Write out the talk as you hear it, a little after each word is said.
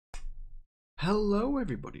Hello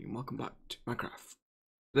everybody and welcome back to Minecraft.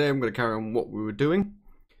 Today I'm going to carry on what we were doing.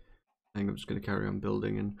 I think I'm just going to carry on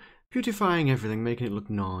building and beautifying everything, making it look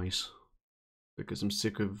nice. Because I'm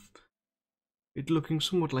sick of it looking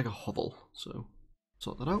somewhat like a hovel, so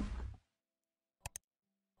sort that out.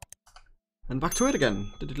 And back to it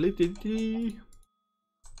again.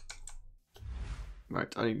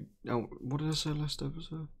 Right, what did I say last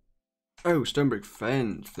episode? Oh, stone brick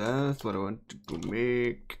fence, that's what I wanted to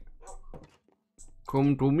make.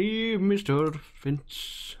 Come to me, Mr.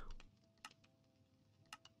 Fence.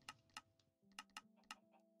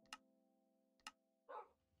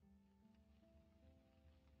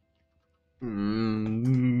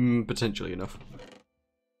 Potentially enough.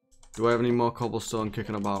 Do I have any more cobblestone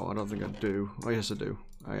kicking about? I don't think I do. Oh yes I do.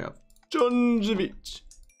 I have tons of it.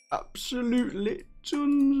 Absolutely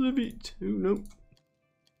tons of it. Oh no.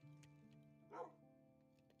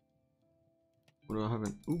 What do I have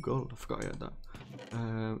in? Oh gold, I forgot I had that.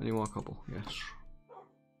 Any more cobble? Yes.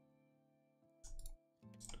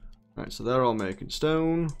 Right, so they're all making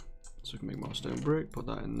stone. So we can make more stone brick, put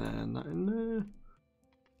that in there and that in there.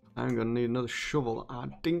 I'm gonna need another shovel, I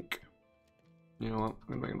think. You know what?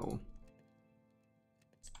 I'm gonna make another one.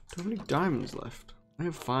 Do I have any diamonds left? I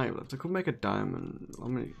have 5 left. I could make a diamond. How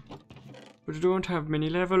many? But I don't have many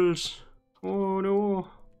levels. Oh no.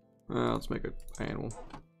 Let's make an iron one.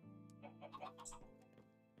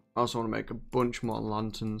 I also want to make a bunch more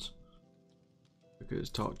lanterns. Because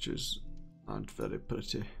torches aren't very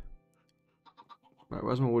pretty. Right,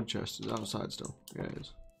 where's my wood chest? Is it outside still? Yeah, it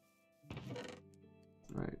is.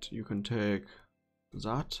 Right, you can take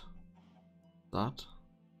that.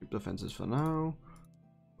 Keep the fences for now.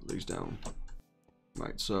 Put these down.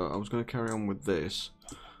 Right, so I was going to carry on with this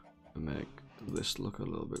and make this look a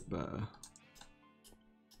little bit better.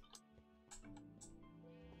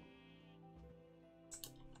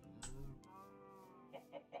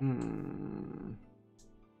 I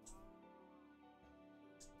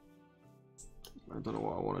don't know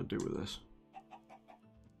what I want to do with this.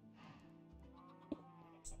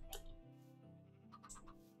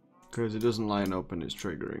 Because it doesn't line up and it's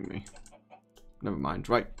triggering me. Never mind.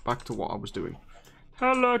 Right, back to what I was doing.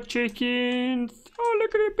 Hello, chickens! Oh,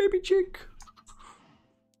 look at it, baby chick!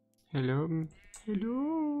 Hello.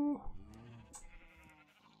 Hello.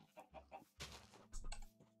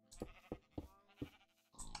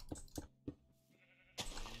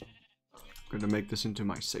 I'm gonna make this into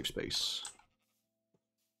my safe space.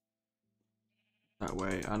 That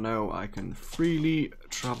way I know I can freely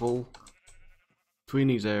travel between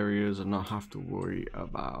these areas and not have to worry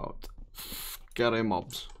about scary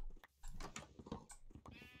mobs.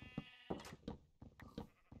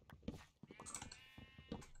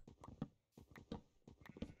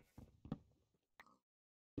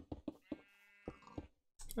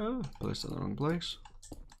 Oh, placed in the wrong place.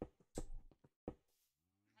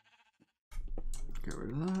 Get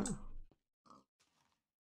rid of that.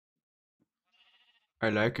 I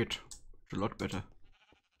like it. It's a lot better.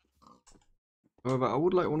 However, I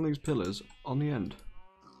would like one of these pillars on the end.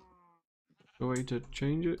 A way to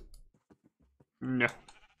change it? No.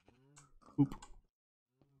 Oop.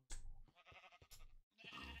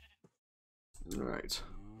 Right.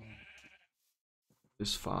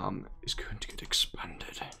 This farm is going to get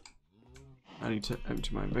expanded. I need to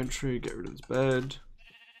empty my inventory, get rid of this bed.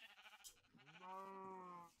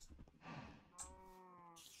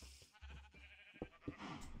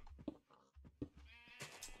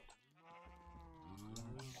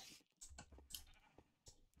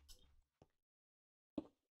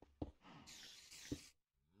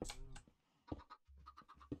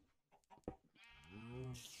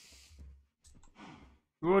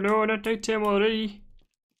 Oh no, not that time already.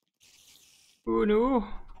 Oh no.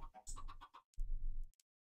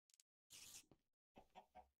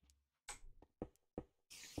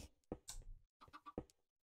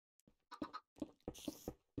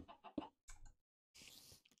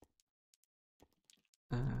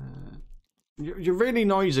 You're really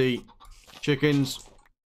noisy, chickens.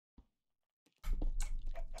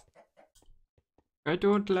 I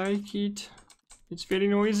don't like it. It's very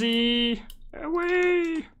noisy.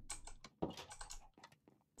 Away!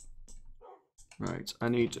 Right, I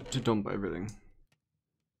need to dump everything.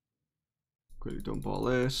 Quickly dump all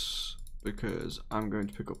this, because I'm going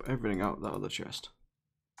to pick up everything out of that other chest.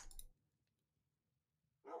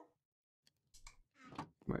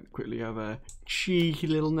 Right, quickly have a cheeky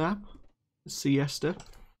little nap, a siesta,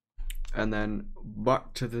 and then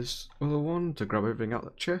back to this other one to grab everything out of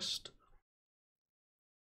that chest.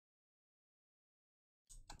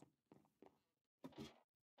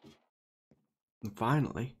 And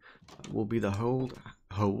finally, that will be the whole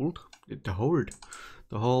hold the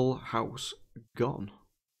whole house gone.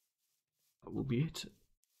 That will be it.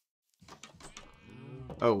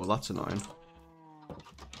 Oh, well, that's annoying.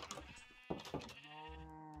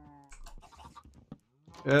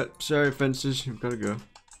 Yeah, sorry, fences, you've got to go.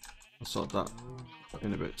 I'll sort that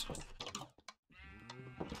in a bit.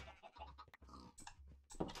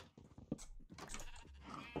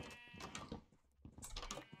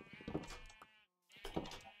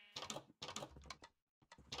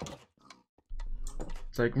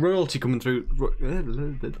 It's like royalty coming through.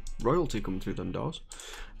 Royalty coming through them doors.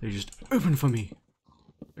 They just open for me,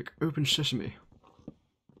 like open sesame.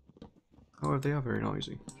 However, they are very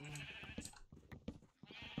noisy.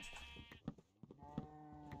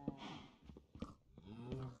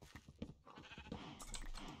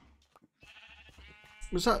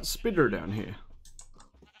 Was that spider down here?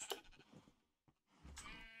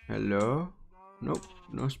 Hello? Nope,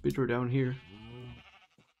 no spider down here.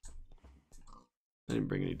 I didn't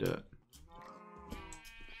bring any dirt.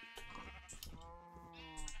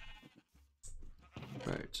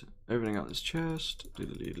 Right, everything out this chest. I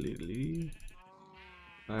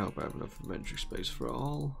hope I have enough inventory space for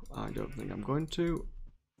all. I don't think I'm going to.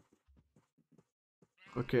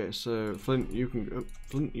 Okay, so Flint, you can go.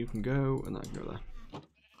 Flint, you can go, and I can go there.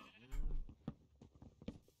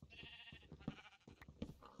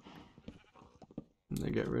 And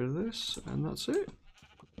they get rid of this, and that's it.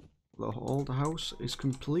 The whole house is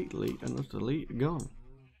completely and utterly gone.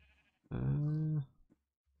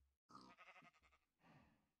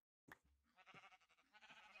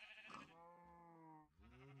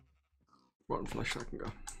 Rotten flesh, I can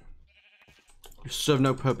go. You serve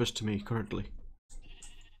no purpose to me currently.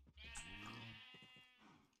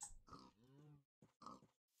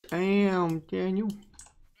 Damn, Daniel.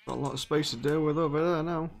 Got a lot of space to deal with over there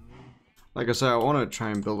now. Like I said, I want to try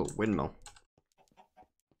and build a windmill.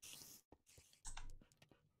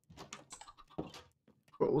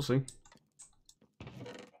 But we'll see.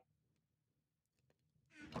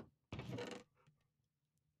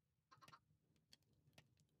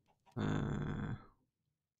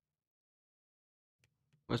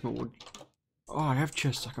 Where's my wood? Oh, I have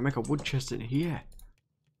chests. I can make a wood chest in here.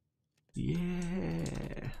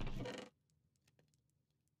 Yeah.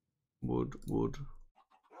 Wood.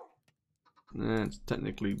 Nah, it's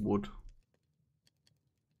technically wood.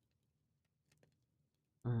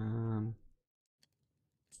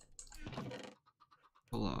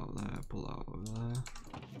 Pull out there, pull out of there.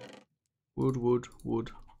 Wood.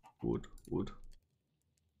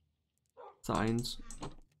 Signs.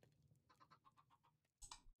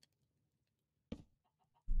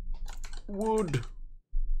 Wood.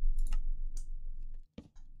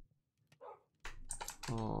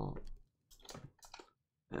 Oh.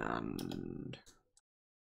 And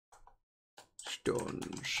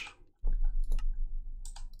stones.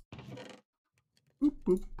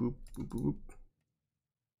 Boop.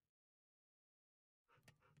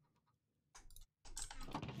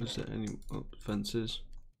 Is there any fences?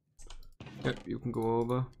 Yep, you can go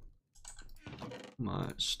over.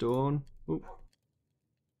 My stone. Oop.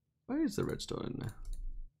 Why is the redstone in there?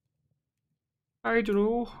 I don't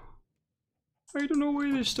know. I don't know why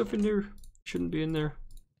there's stuff in there. Shouldn't be in there.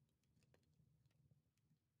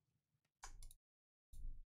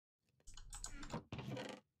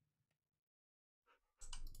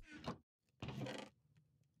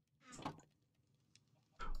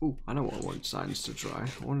 Ooh, I know what I want signs to try.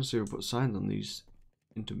 I want to see if we put signs on these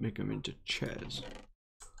to make them into chairs.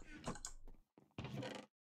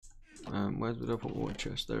 Where did I put one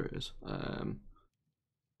chest? There it is.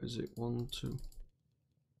 Is it 1, 2?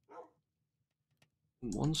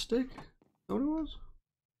 1 stick? Is that what it was?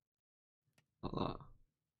 Like that.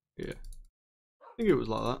 Yeah. I think it was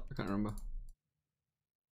like that. I can't remember.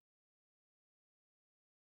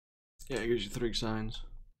 Yeah, it gives you 3 signs.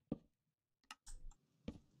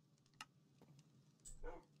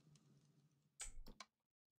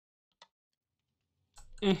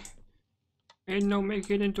 And no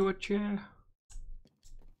make it into a chair.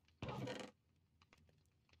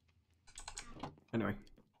 Anyway.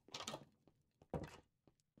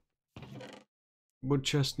 Wood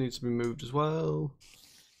chest needs to be moved as well.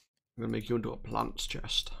 I'm gonna make you into a plants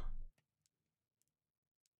chest.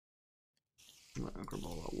 Right, I'll grab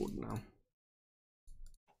all that wood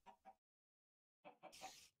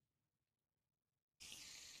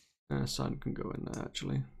now. Sand can go in there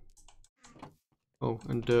actually. Oh,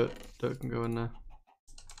 and dirt can go in there.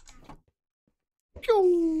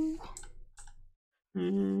 Pew!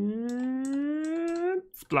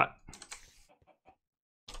 Splat.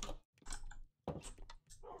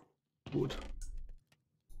 Wood.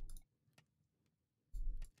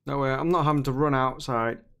 That way I'm not having to run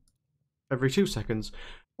outside every 2 seconds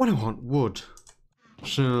when I want wood.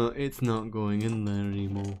 So it's not going in there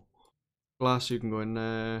anymore. Glass, you can go in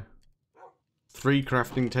there. 3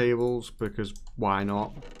 crafting tables, because why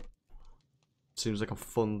not? Seems like a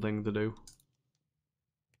fun thing to do.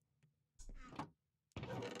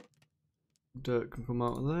 Dirt can come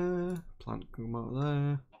out of there. Plant can come out of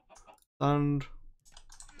there. And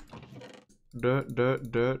dirt,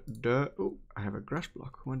 dirt, dirt, dirt. Oh, I have a grass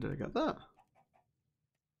block. When did I get that?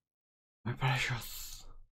 My precious.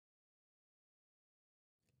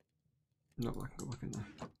 No, I can go back in there.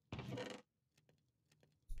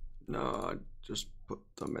 No, I just put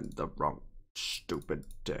them in the wrong stupid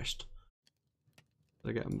test.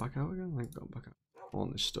 Did I get them back out again? I think I got them back out. I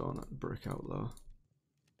want this stone brick out though.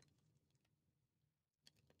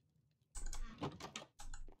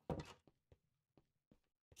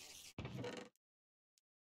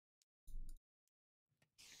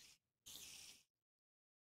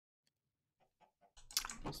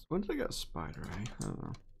 When did I get a spider eye? I don't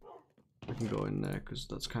know. I can go in there because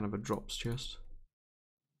that's kind of a drops chest.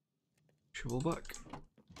 Shovel back.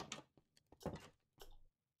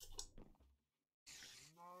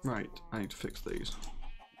 Right, I need to fix these.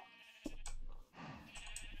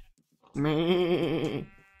 Meh.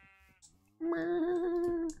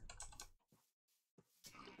 Meh.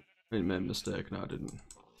 I made a mistake, no I didn't.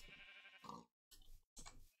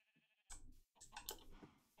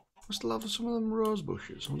 I still have some of them rose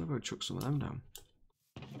bushes. I wonder if I chuck some of them down.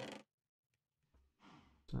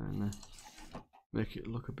 Down there. Make it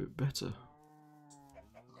look a bit better.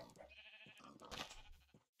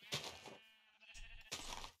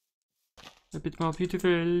 A bit more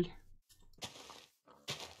beautiful.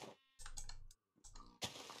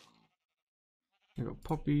 I got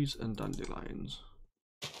poppies and dandelions.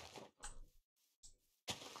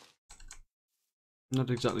 Not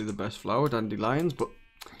exactly the best flower, dandelions, but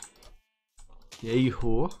yay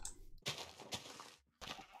ho.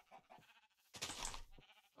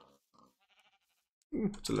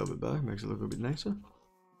 It's a little bit better, makes it look a bit nicer.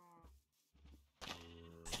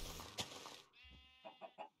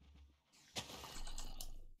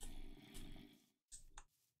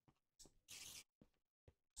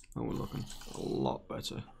 Oh, we're looking a lot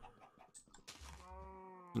better.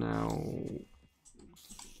 Now,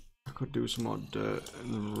 I could do some more dirt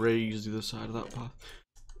and raise the other side of that path.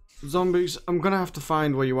 Zombies, I'm gonna have to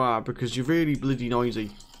find where you are because you're really bloody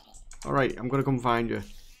noisy. Alright, I'm gonna come find you.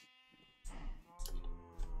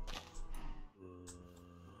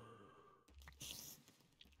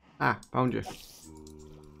 Ah, found you.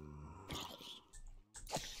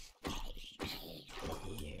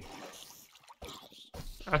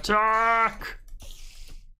 Attack!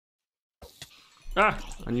 Ah,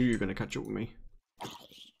 I knew you were gonna catch up with me.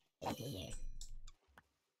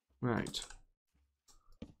 Right.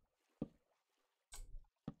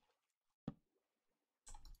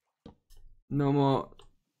 No more.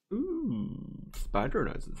 Ooh, spider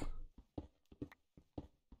noises.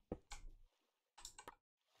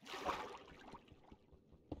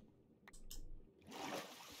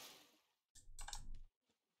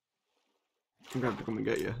 I'm gonna have to come and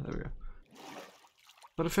get you. There we go.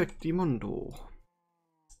 Perfectimondo.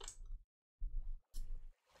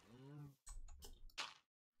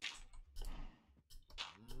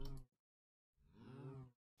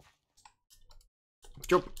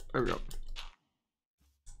 Jump. There we go.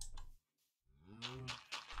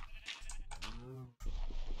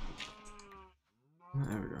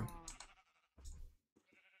 There we go.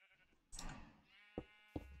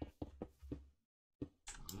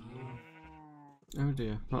 Oh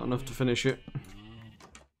dear, not enough to finish it.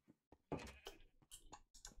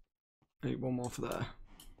 Need one more for there.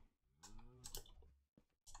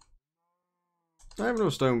 I have no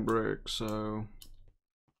stone brick, so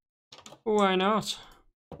why not?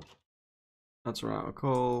 That's right, a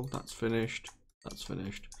coal. That's finished. That's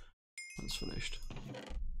finished. That's finished.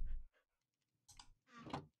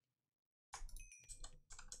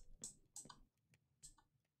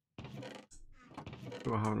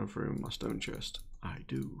 Do I have enough room in my stone chest? I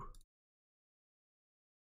do.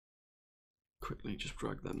 Quickly just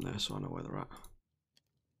drag them there so I know where they're at.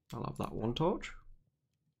 I'll have that one torch.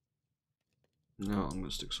 No, I'm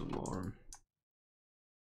gonna stick some more in.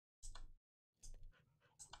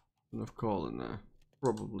 Enough coal in there?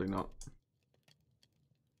 Probably not.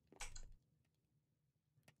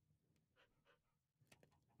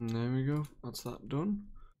 And there we go, that's that done.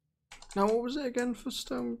 Now what was it again for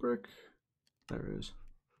stone brick? There it is.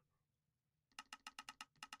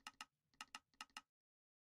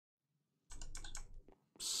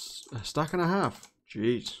 A stack and a half.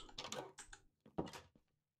 Jeez.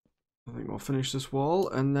 I think we'll finish this wall,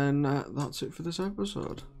 and then that's it for this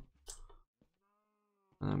episode.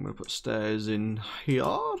 And I'm going to put stairs in here.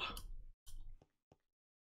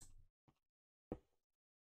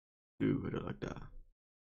 Ooh, I don't like that.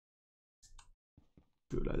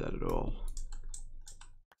 Don't like that at all.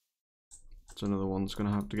 It's another one that's going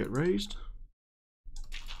to have to get raised.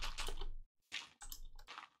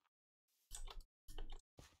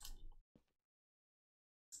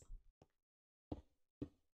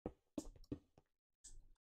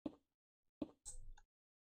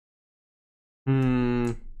 I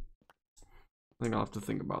think I'll have to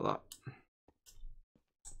think about that.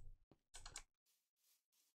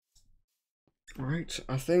 Right,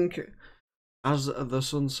 I think as the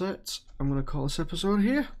sun sets, I'm going to call this episode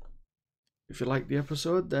here. If you like the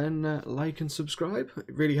episode, then like and subscribe.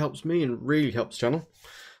 It really helps me and really helps the channel.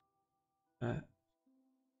 And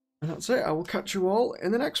that's it. I will catch you all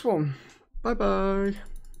in the next one. Bye bye.